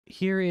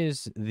here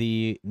is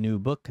the new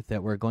book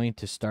that we're going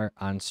to start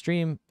on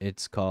stream.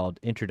 It's called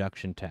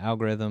Introduction to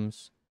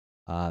Algorithms.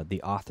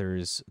 The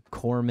authors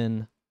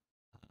Corman,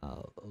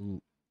 uh,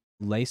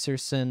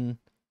 Laserson,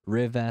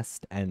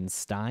 Rivest, and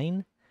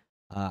Stein.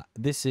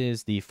 This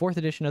is the fourth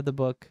edition of the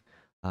book,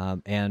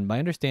 and my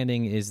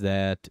understanding is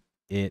that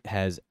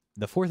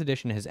the fourth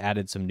edition has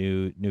added some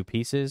new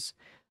pieces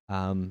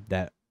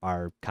that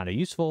are kind of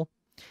useful,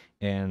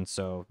 and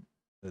so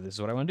this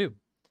is what I want to do.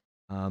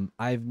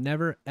 I've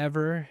never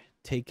ever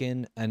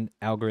taken an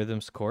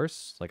algorithms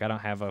course. Like I don't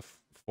have a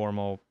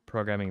formal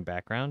programming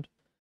background,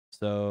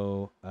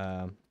 so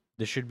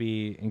this should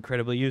be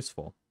incredibly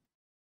useful.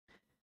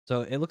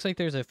 So it looks like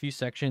there's a few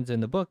sections in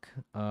the book.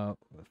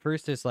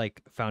 First is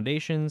like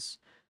foundations,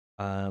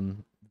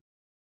 um,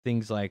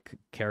 things like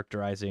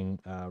characterizing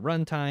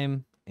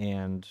runtime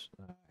and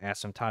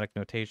asymptotic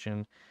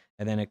notation,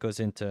 and then it goes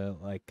into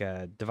like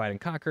divide and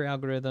conquer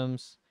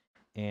algorithms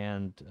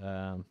and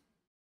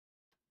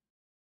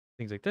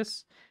things like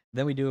this.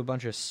 Then we do a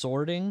bunch of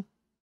sorting,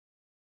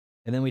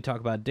 and then we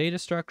talk about data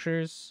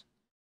structures,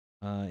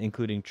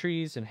 including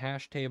trees and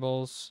hash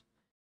tables.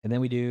 And then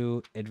we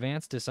do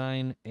advanced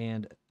design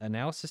and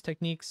analysis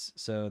techniques.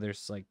 So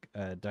there's like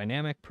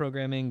dynamic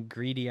programming,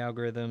 greedy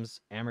algorithms,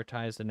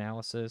 amortized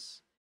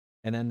analysis.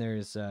 And then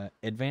there's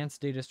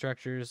advanced data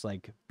structures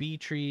like B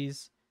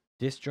trees,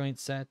 disjoint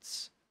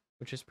sets,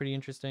 which is pretty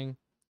interesting.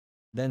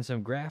 Then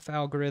some graph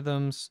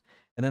algorithms.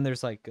 And then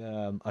there's like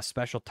a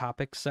special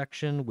topics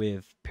section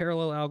with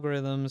parallel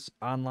algorithms,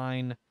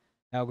 online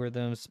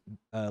algorithms,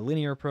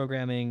 linear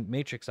programming,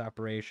 matrix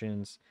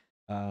operations,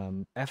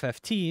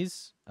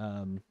 FFTs,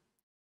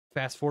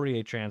 fast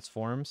Fourier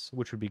transforms,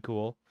 which would be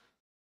cool.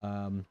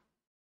 Um,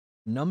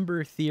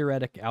 Number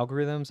theoretic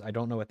algorithms. I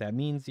don't know what that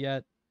means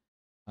yet.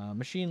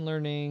 Machine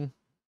learning,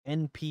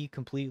 NP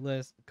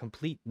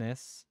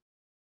completeness,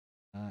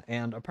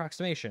 and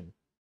approximation.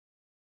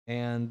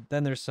 And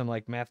then there's some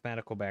like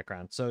mathematical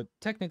background. So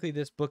technically,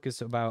 this book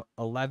is about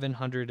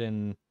 1,100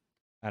 and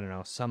I don't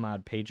know some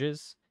odd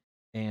pages,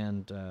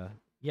 and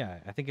yeah,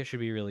 I think it should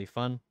be really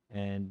fun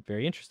and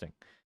very interesting.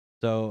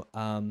 So,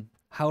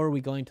 how are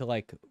we going to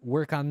like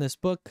work on this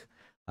book?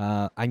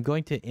 I'm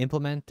going to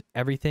implement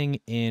everything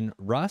in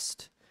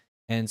Rust,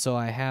 and so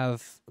I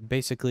have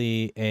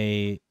basically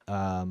a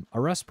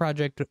Rust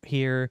project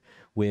here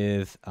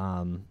with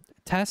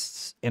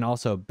tests and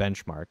also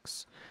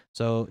benchmarks.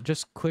 So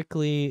just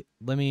quickly,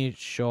 let me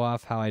show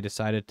off how I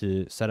decided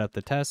to set up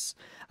the tests.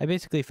 I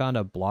basically found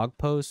a blog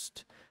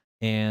post,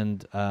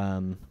 and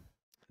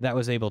that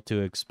was able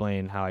to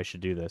explain how I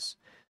should do this.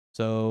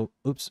 So,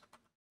 oops.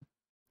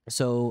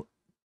 So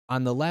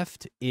on the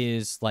left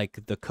is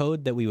like the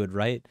code that we would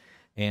write,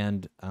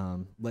 and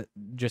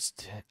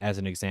just as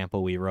an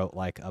example, we wrote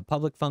like a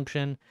public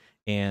function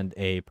and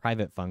a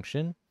private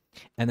function,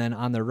 and then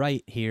on the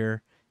right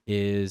here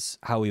is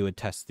how we would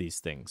test these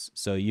things.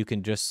 So you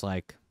can just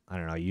like I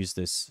don't know, use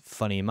this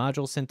funny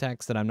module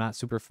syntax that I'm not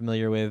super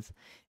familiar with,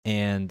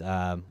 and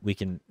we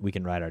can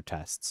write our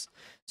tests.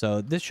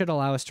 So this should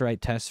allow us to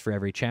write tests for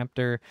every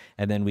chapter,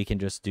 and then we can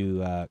just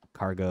do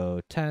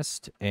cargo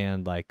test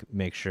and like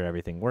make sure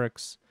everything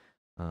works.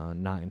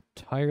 Not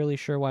entirely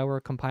sure why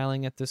we're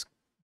compiling at this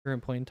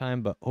current point in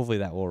time, but hopefully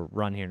that will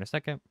run here in a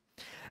second.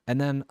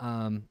 And then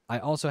I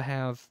also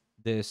have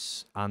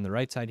this on the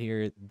right side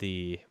here,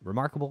 the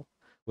remarkable,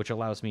 which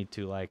allows me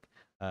to like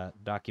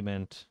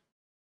document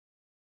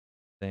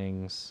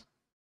things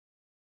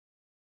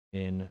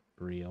in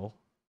real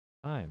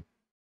time.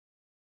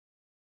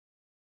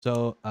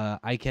 So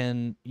I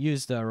can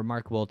use the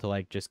remarkable to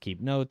like just keep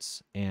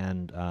notes,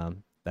 and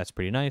that's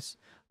pretty nice.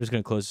 I'm just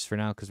gonna close this for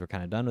now because we're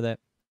kind of done with it.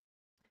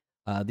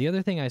 The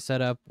other thing I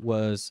set up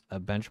was a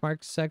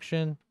benchmark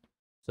section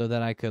so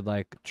that I could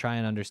like try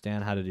and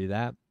understand how to do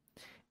that.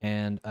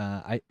 And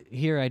I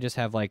just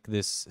have like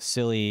this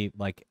silly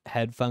like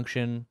head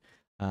function,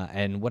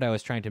 and what I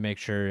was trying to make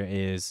sure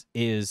is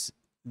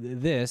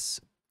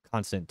this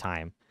constant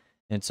time.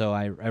 And so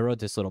I wrote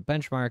this little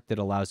benchmark that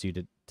allows you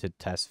to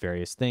test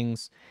various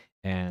things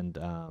and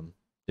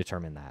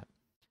determine that.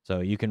 So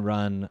you can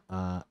run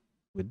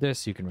with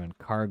this, you can run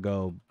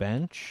cargo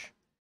bench,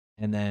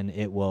 and then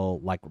it will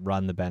like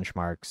run the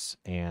benchmarks,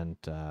 and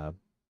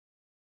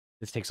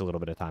this takes a little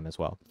bit of time as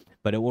well,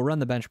 but it will run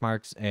the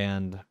benchmarks,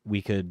 and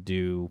we could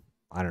do,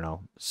 I don't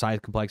know, size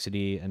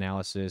complexity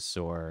analysis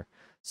or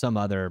some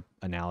other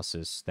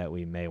analysis that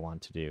we may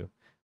want to do.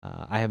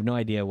 I have no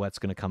idea what's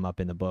going to come up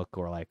in the book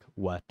or like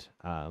what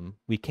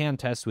we can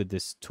test with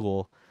this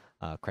tool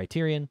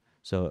criterion.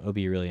 So it'll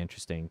be really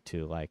interesting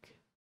to like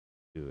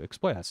to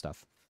explore that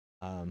stuff.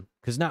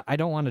 Because not, I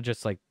don't want to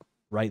just like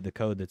write the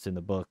code that's in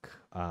the book.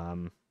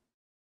 I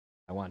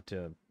want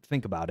to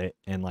think about it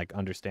and like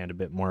understand a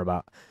bit more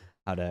about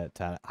how to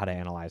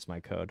analyze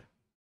my code.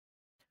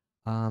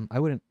 I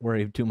wouldn't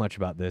worry too much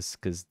about this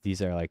because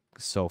these are like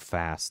so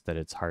fast that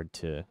it's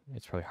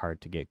really hard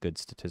to get good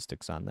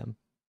statistics on them.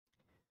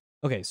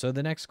 Okay, so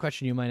the next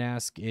question you might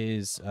ask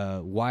is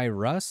why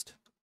Rust?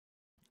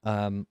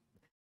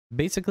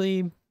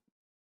 Basically,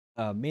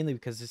 mainly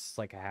because this is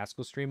like a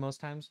Haskell stream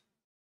most times.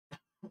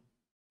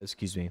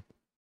 Excuse me.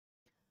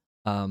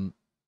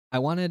 I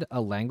wanted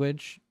a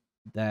language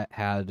that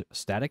had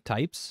static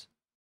types,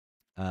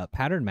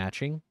 pattern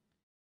matching,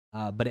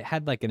 but it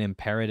had like an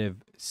imperative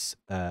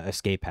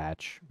escape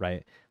hatch,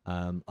 right?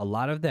 A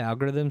lot of the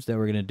algorithms that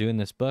we're going to do in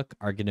this book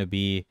are going to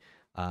be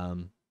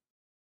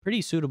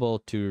pretty suitable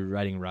to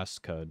writing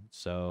Rust code.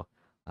 So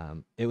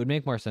it would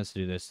make more sense to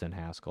do this than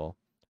Haskell.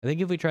 I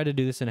think if we tried to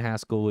do this in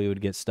Haskell, we would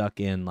get stuck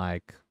in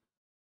like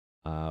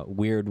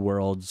weird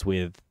worlds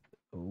with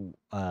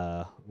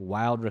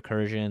wild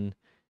recursion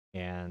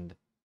and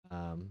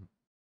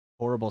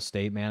horrible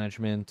state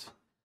management.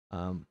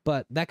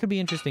 But that could be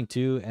interesting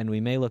too, and we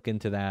may look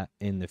into that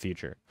in the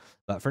future.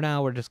 But for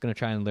now, we're just going to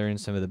try and learn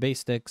some of the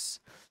basics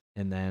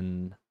and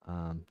then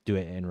do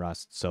it in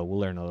Rust. So we'll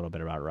learn a little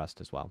bit about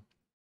Rust as well.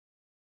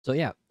 So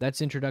yeah,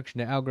 that's introduction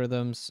to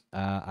algorithms.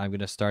 I'm going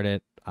to start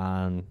it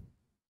on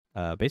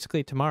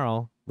basically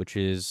tomorrow, which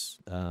is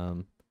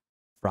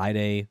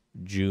Friday,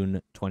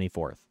 June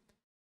 24th.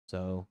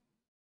 So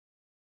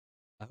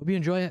I hope you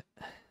enjoy it.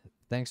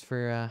 Thanks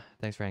for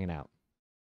hanging out.